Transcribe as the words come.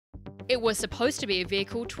It was supposed to be a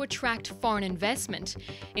vehicle to attract foreign investment.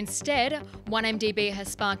 Instead, 1MDB has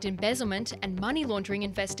sparked embezzlement and money laundering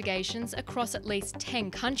investigations across at least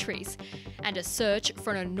 10 countries, and a search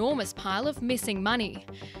for an enormous pile of missing money.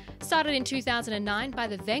 Started in 2009 by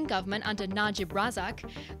the then government under Najib Razak,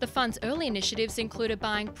 the fund's early initiatives included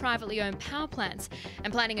buying privately owned power plants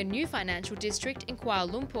and planning a new financial district in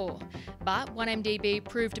Kuala Lumpur. But 1MDB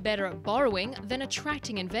proved better at borrowing than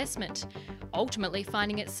attracting investment, ultimately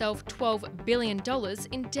finding itself $12 billion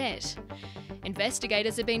in debt.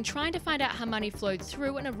 Investigators have been trying to find out how money flowed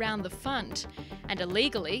through and around the fund, and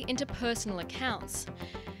illegally into personal accounts.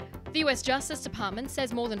 The US Justice Department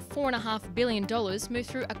says more than $4.5 billion moved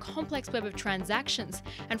through a complex web of transactions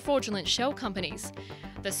and fraudulent shell companies.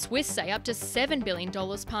 The Swiss say up to $7 billion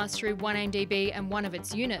passed through 1MDB and one of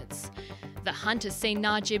its units. The hunt has seen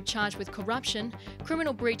Najib charged with corruption,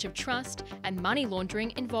 criminal breach of trust, and money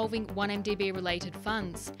laundering involving 1MDB-related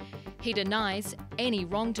funds. He denies any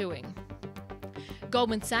wrongdoing.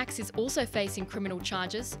 Goldman Sachs is also facing criminal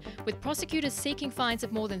charges, with prosecutors seeking fines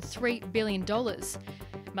of more than $3 billion.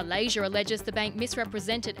 Malaysia alleges the bank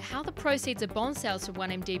misrepresented how the proceeds of bond sales for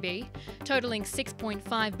 1MDB, totalling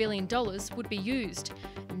 $6.5 billion, would be used,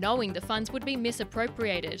 knowing the funds would be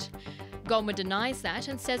misappropriated. Goldman denies that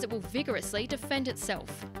and says it will vigorously defend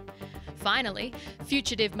itself. Finally,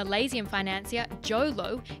 fugitive Malaysian financier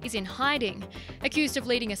Droulers is in hiding, accused of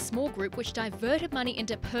leading a small group which diverted money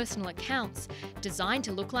into personal accounts, designed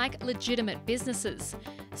to look like legitimate businesses.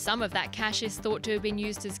 Some of that cash is thought to have been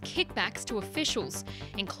used as kickbacks to officials,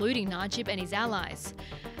 including Najib and his allies.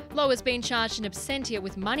 Low has been charged in absentia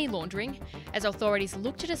with money laundering, as authorities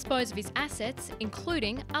look to dispose of his assets,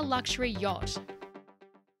 including a luxury yacht.